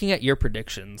 Looking at your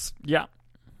predictions, Yeah.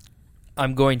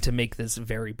 I'm going to make this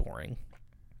very boring.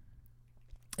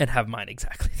 And have mine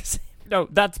exactly the same. No,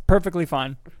 that's perfectly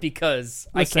fine. Because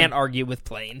Listen. I can't argue with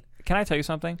Plane. Can I tell you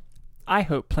something? I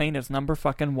hope Plane is number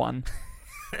fucking 1.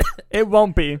 It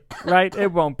won't be, right?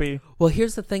 It won't be. Well,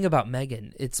 here's the thing about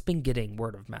Megan. It's been getting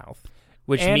word of mouth.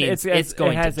 Which And means it's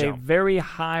going it has to a jump. very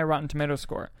high Rotten Tomato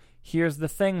score. Here's the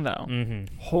thing, though.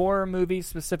 Mm-hmm. Horror movies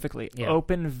specifically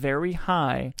open very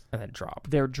high. And then drop.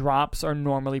 Their drops are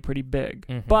normally pretty big.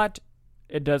 Mhm. But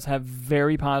it does have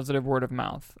very positive word of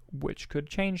mouth, which could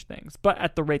change things. But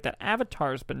at the rate that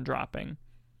Avatar's been dropping,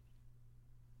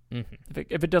 Mm-hmm.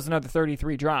 if it does another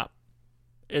 33 drop,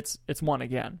 it's 1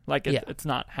 again. Like, Yeah. it's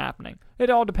not happening. It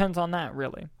all depends on that,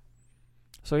 really.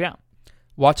 So, yeah.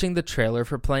 Watching the trailer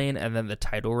for Plane and then the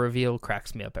title reveal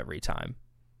cracks me up every time.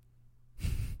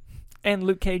 And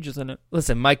Luke Cage is in it.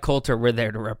 Listen, Mike Coulter, we're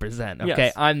there to represent, okay?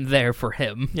 Yes. I'm there for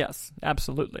him. Yes,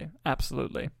 absolutely.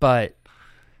 Absolutely. But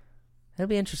it'll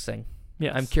be interesting.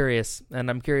 Yes. I'm curious, and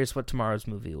I'm curious what tomorrow's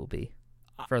movie will be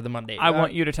for the Monday. I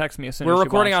want you to text me as soon as We're you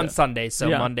recording watch on it. Sunday, so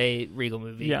Yeah. Monday, Regal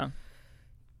movie. Yeah.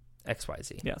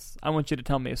 XYZ. Yes. I want you to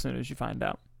tell me as soon as you find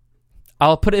out.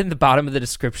 I'll put it in the bottom of the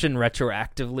description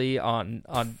retroactively on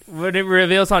when it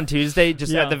reveals on Tuesday,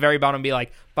 just Yeah. at the very bottom be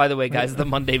like, by the way, guys, the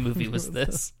Monday movie was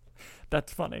this.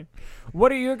 That's funny.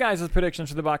 What are your guys' predictions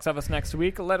for the box office next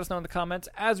week? Let us know in the comments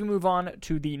as we move on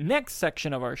to the next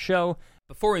section of our show.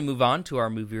 Before we move on to our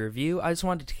movie review, I just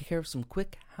wanted to take care of some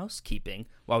quick housekeeping.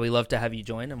 While we love to have you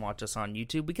join and watch us on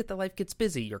YouTube, we get that life gets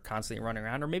busy. You're constantly running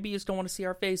around, or maybe you just don't want to see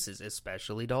our faces,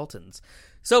 especially Dalton's.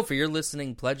 So for your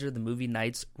listening pleasure, the Movie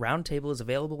Nights Roundtable is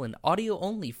available in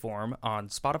audio-only form on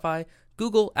Spotify,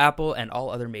 Google, Apple, and all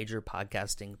other major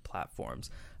podcasting platforms.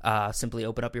 Simply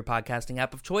open up your podcasting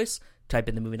app of choice, type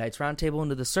in the Movie Nights Roundtable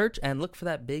into the search, and look for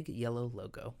that big yellow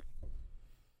logo.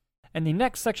 And the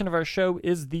next section of our show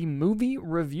is the movie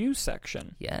review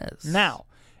section. Yes. Now,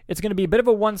 it's going to be a bit of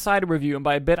a one-sided review, and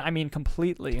by a bit, I mean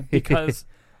completely, because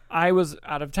I was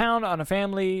out of town on a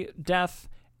family death,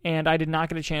 and I did not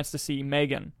get a chance to see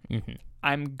Megan. Mm-hmm.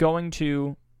 I'm going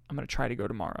to try to go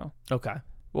tomorrow. Okay.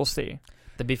 We'll see.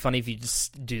 That'd be funny if you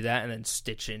just do that and then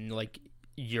stitch in, like,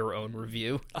 your own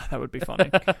review. That would be funny.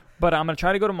 But I'm going to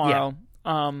try to go tomorrow.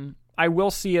 I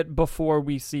will see it before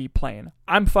we see Plane.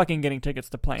 I'm fucking getting tickets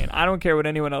to Plane. I don't care what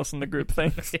anyone else in the group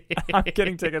thinks. I'm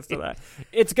getting tickets to that.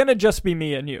 It's going to just be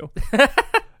me and you.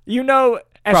 You know,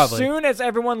 As Probably. soon as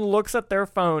everyone looks at their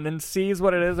phone and sees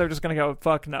what it is, they're just going to go,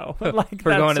 fuck no. Like,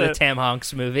 We're going to that's the it. Tam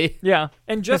Honks movie. Yeah.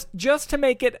 And just to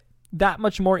make it that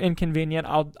much more inconvenient,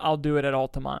 I'll do it at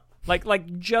Altamont.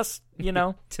 Like just,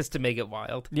 Just to make it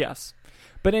wild. yes.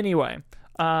 But anyway,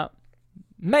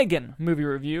 Megan movie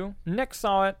review. Nick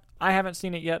saw it. I haven't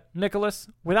seen it yet. Nicholas,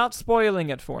 without spoiling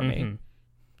it for me,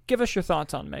 give us your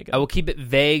thoughts on Megan. I will keep it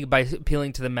vague by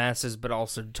appealing to the masses, but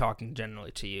also talking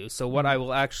generally to you. So what I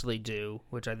will actually do,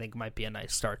 which I think might be a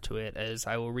nice start to it, is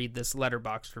I will read this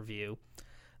Letterboxd review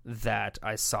that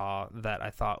I saw that I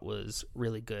thought was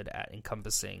really good at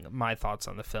encompassing my thoughts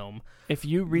on the film. If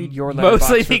you read your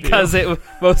Mostly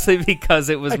Letterboxd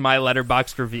because it was my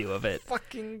Letterboxd review of it.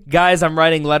 fucking Guys, I'm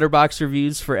writing Letterboxd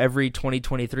reviews for every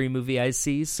 2023 movie I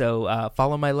see, so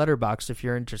follow my Letterboxd if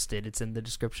you're interested. It's in the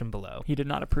description below. He did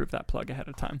not approve that plug ahead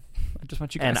of time. I just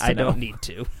want you guys And to I know. don't need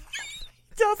to.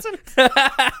 Doesn't.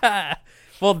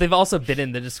 Well, they've also been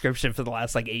in the description for the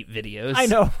last 8 videos. I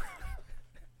know.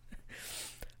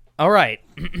 All right.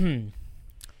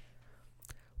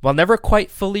 While never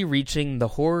quite fully reaching the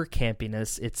horror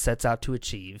campiness it sets out to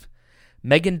achieve,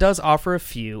 Megan does offer a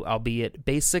few, albeit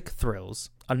basic, thrills,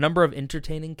 a number of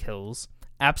entertaining kills,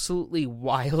 absolutely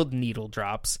wild needle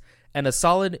drops, and a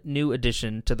solid new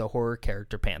addition to the horror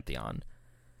character pantheon.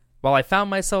 While I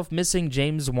found myself missing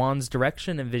James Wan's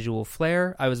direction and visual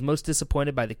flair, I was most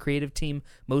disappointed by the creative team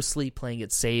mostly playing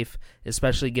it safe,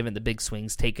 especially given the big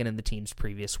swings taken in the team's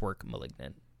previous work,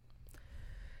 Malignant.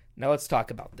 Now let's talk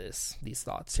about these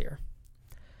thoughts here.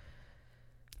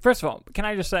 First of all, can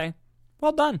I just say,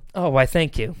 well done. Oh, why,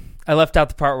 thank you. I left out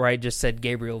the part where I just said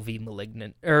Gabriel v.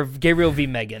 Malignant, or Gabriel v.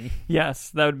 Megan. Yes,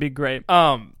 that would be great.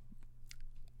 I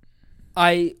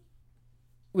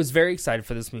was very excited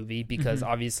for this movie because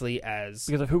obviously Because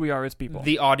of who we are as people.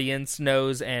 the audience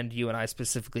knows, and you and I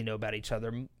specifically know about each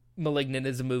other, Malignant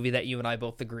is a movie that you and I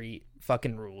both agree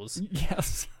fucking rules.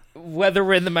 Yes. Whether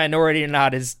we're in the minority or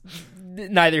not is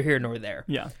neither here nor there.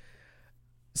 Yeah.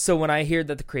 So when I hear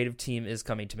that the creative team is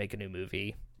coming to make a new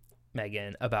movie,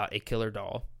 Megan, about a killer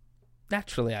doll,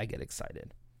 naturally I get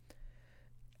excited.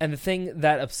 And the thing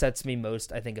that upsets me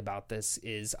most, I think, about this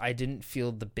is I didn't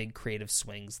feel the big creative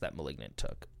swings that Malignant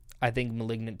took. I think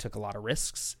Malignant took a lot of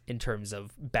risks in terms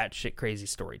of batshit crazy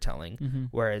storytelling,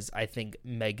 whereas I think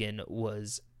Megan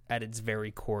was, at its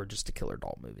very core, just a killer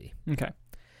doll movie. Okay.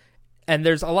 And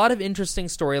there's a lot of interesting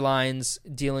storylines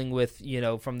dealing with,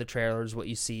 from the trailers, what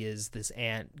you see is this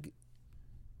aunt,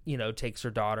 takes her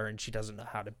daughter and she doesn't know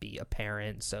how to be a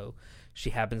parent. So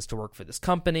she happens to work for this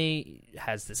company,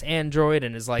 has this android,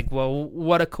 and is like, well,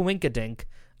 what a coinkadink.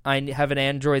 I have an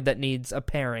android that needs a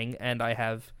pairing, and I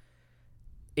have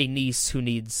a niece who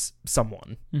needs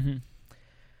someone. Mm-hmm.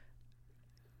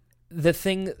 The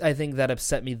thing I think that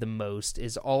upset me the most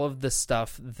is all of the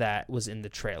stuff that was in the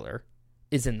trailer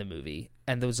is in the movie,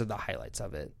 and those are the highlights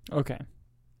of it. Okay.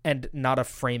 And not a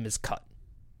frame is cut.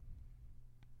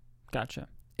 Gotcha.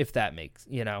 If that makes,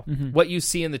 what you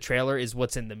see in the trailer is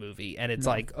what's in the movie. And it's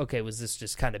like, okay, was this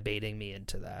just kind of baiting me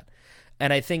into that?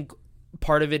 And I think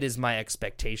part of it is my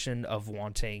expectation of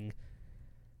wanting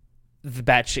the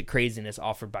batshit craziness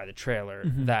offered by the trailer,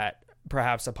 that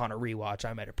perhaps upon a rewatch,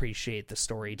 I might appreciate the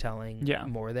storytelling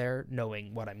more there,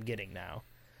 knowing what I'm getting now.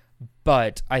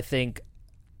 But I think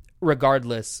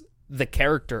regardless, the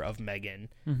character of Megan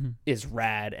is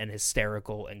rad and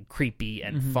hysterical and creepy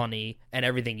and funny and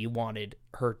everything you wanted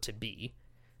her to be.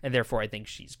 And therefore, I think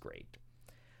she's great.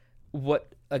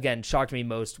 What, again, shocked me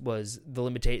most was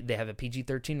they have a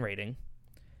PG-13 rating,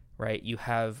 right? You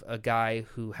have a guy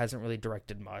who hasn't really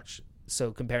directed much.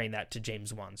 So comparing that to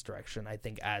James Wan's direction, I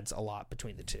think adds a lot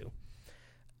between the two.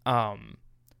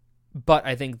 But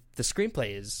I think the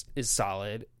screenplay is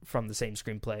solid from the same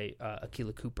screenplay.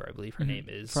 Akilah Cooper, I believe her name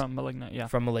is. From Malignant, yeah.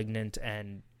 From Malignant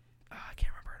and I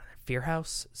can't remember her name. Fear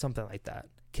House? Something like that.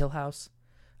 Kill House?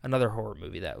 Another horror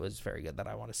movie that was very good that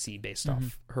I want to see based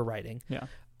off her writing. Yeah.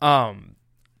 But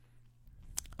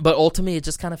ultimately, it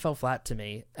just kind of fell flat to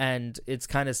me. And it's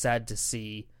kind of sad to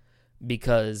see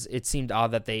because it seemed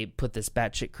odd that they put this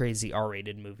batshit crazy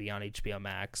R-rated movie on HBO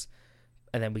Max.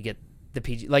 And then we get the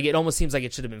PG, it almost seems like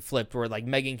it should have been flipped where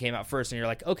Megan came out first and you're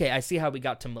like, okay, I see how we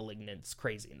got to Malignant's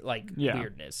crazy,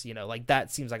 weirdness,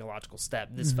 that seems like a logical step.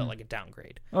 This felt like a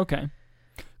downgrade. Okay.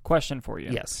 Question for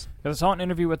you. Yes. I saw an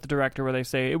interview with the director where they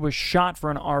say it was shot for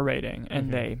an R rating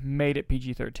and they made it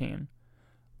PG-13.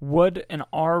 Would an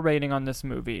R rating on this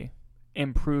movie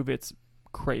improve its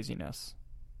craziness?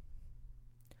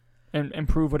 And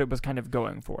improve what it was kind of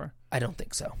going for? I don't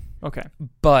think so. Okay.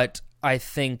 But I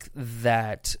think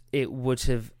that it would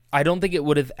have... I don't think it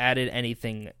would have added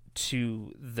anything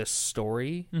to the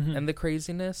story Mhm. and the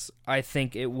craziness, I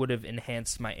think it would have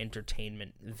enhanced my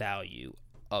entertainment value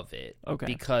of it. Okay.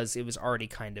 Because it was already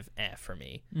kind of for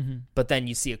me. Mm-hmm. But then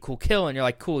you see a cool kill and you're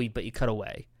like, cool, but you cut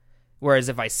away. Whereas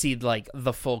if I see like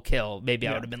the full kill, maybe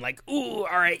I would have been like, ooh,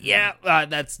 all right, yeah,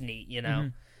 that's neat, you know?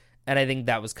 Mhm. And I think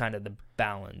that was kind of the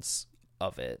balance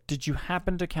of it. Did you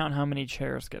happen to count how many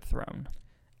chairs get thrown?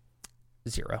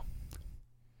 0.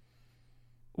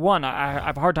 One, I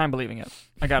have a hard time believing it,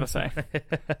 I gotta say.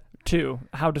 2,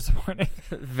 how disappointing.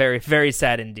 Very, very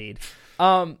sad indeed.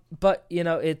 But you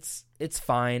know, it's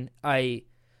fine. I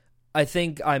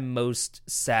think I'm most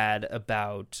sad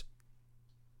about.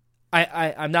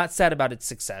 I'm not sad about its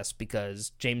success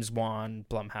because James Wan,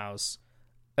 Blumhouse,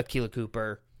 Akilah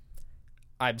Cooper.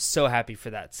 I'm so happy for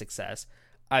that success.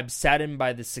 I'm saddened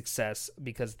by the success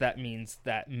because that means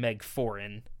that Meg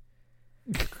Foreign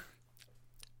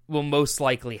will most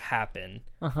likely happen,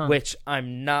 which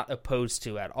I'm not opposed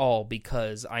to at all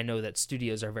because I know that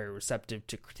studios are very receptive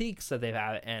to critiques that they've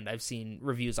had, and I've seen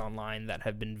reviews online that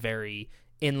have been very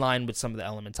in line with some of the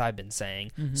elements I've been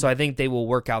saying. Mm-hmm. So I think they will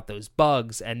work out those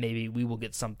bugs, and maybe we will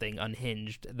get something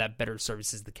unhinged that better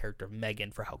services the character of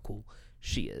Megan for how cool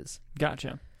she is.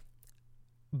 Gotcha.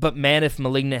 But man, if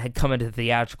Malignant had come into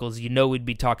theatricals, you know we'd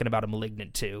be talking about a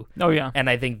Malignant too. Oh, yeah. And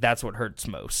I think that's what hurts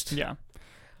most. Yeah.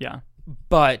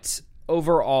 But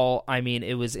overall, I mean,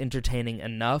 it was entertaining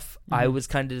enough. Mm-hmm. I was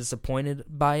kind of disappointed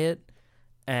by it,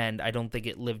 and I don't think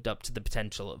it lived up to the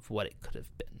potential of what it could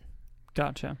have been.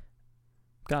 Gotcha.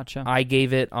 I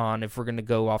gave it on, if we're going to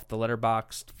go off the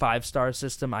Letterboxd 5-star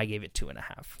system, I gave it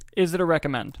 2.5. Is it a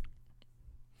recommend?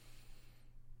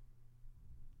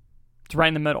 It's right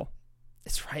in the middle.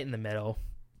 It's right in the middle.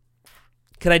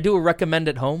 Could I do a recommend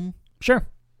at home? Sure.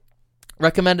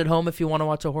 Recommend at home if you want to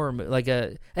watch a horror movie,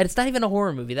 and it's not even a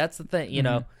horror movie. That's the thing, you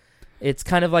know. It's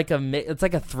kind of like it's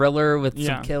like a thriller with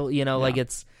some kill, you know. Like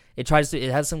it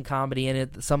has some comedy in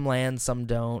it. Some land, some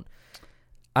don't.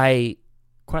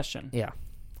 Question. Yeah.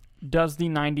 Does the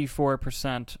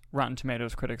 94% Rotten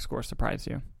Tomatoes critic score surprise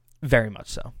you? Very much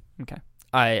so. Okay.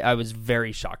 I was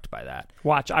very shocked by that.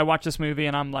 I watched this movie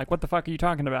and I'm like, what the fuck are you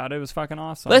talking about? It was fucking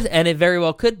awesome. And it very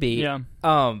well could be. Yeah.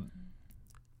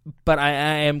 But I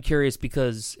am curious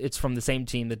because it's from the same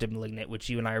team that did Malignant, which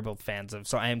you and I are both fans of.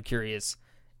 So I am curious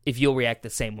if you'll react the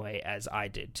same way as I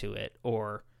did to it,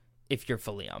 or if you're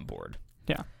fully on board.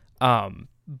 Yeah.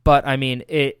 But I mean,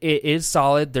 it is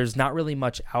solid. There's not really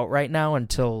much out right now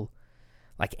until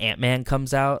like Ant-Man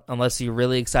comes out, unless you're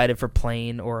really excited for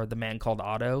Plane or The Man Called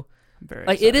Otto.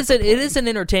 It is an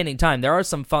entertaining time. There are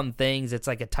some fun things. It's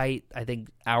like a tight, I think,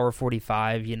 hour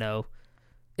 45. You know,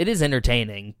 it is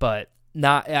entertaining, but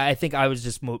not. I think I was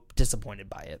just disappointed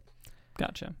by it.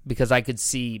 Gotcha. Because I could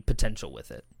see potential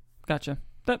with it. Gotcha.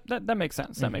 That makes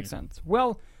sense. That makes sense.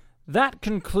 Well, that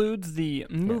concludes the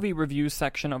movie review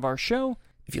section of our show.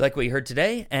 If you like what you heard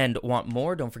today and want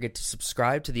more, don't forget to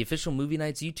subscribe to the Official Movie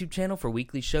Nights YouTube channel for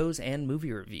weekly shows and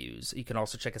movie reviews. You can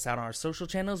also check us out on our social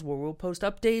channels where we'll post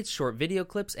updates, short video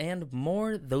clips, and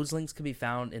more. Those links can be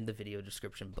found in the video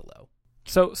description below.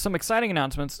 So, some exciting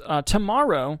announcements.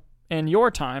 Tomorrow, in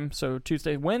your time, so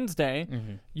Tuesday, Wednesday,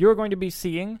 you're going to be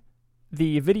seeing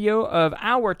the video of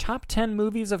our top 10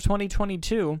 movies of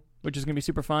 2022, which is going to be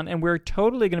super fun, and we're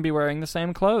totally going to be wearing the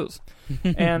same clothes.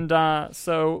 And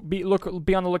so be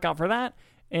on the lookout for that.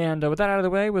 And with that out of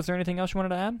the way, was there anything else you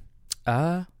wanted to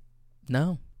add?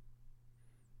 No.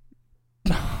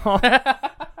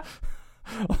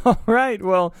 All right.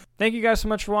 Well, thank you guys so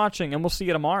much for watching, and we'll see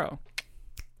you tomorrow.